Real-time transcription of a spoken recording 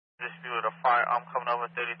Dispute with a firearm coming over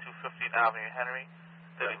 3215 Avenue, Henry.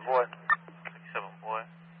 37 boy. 67 boy.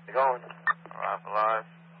 You going? Arrive alive.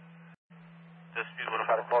 Dispute with a...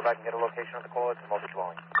 Try to call back and get a location of the call. It's a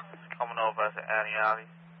multi-dwelling. It's coming over as an Annie Alley.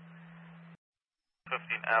 15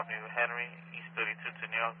 Avenue, Henry, East 32 to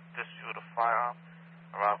New York. Dispute with a firearm.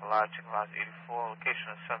 Arrive alive, chicken lines 84. Location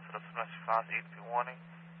is sent to the domestic violence 8 warning.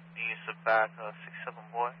 Needs a back 67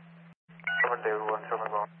 boy. Sherman David 1,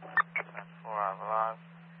 Sherman Long. 4 arrive alive.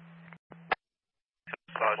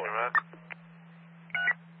 Sergeant Red.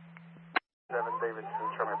 7 David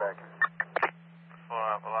 2, Sherman back. 4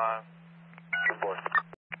 arrive alive. 1 boy.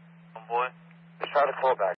 1 boy. Just try to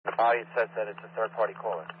call back. The body says that it's a third-party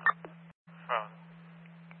caller. From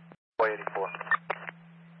Boy 84.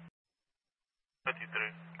 53.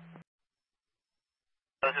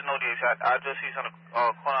 Doesn't know the exact address. He's on the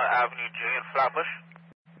corner of Avenue J in Flatbush.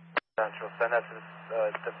 Central. Send that to the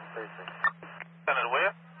different precinct. Send it where?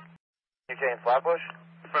 UK in Flatbush?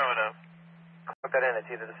 Affirmative. Put that in. It's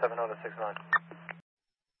either the 70 or the 69. I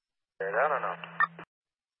don't know.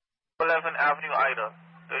 11 Avenue Ida.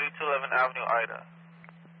 3211 Avenue Ida.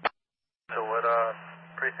 So what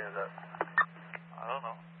precinct is that? I don't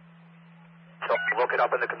know. So look it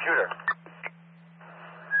up in the computer.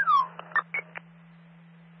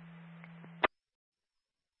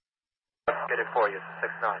 Get it for you.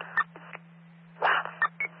 69.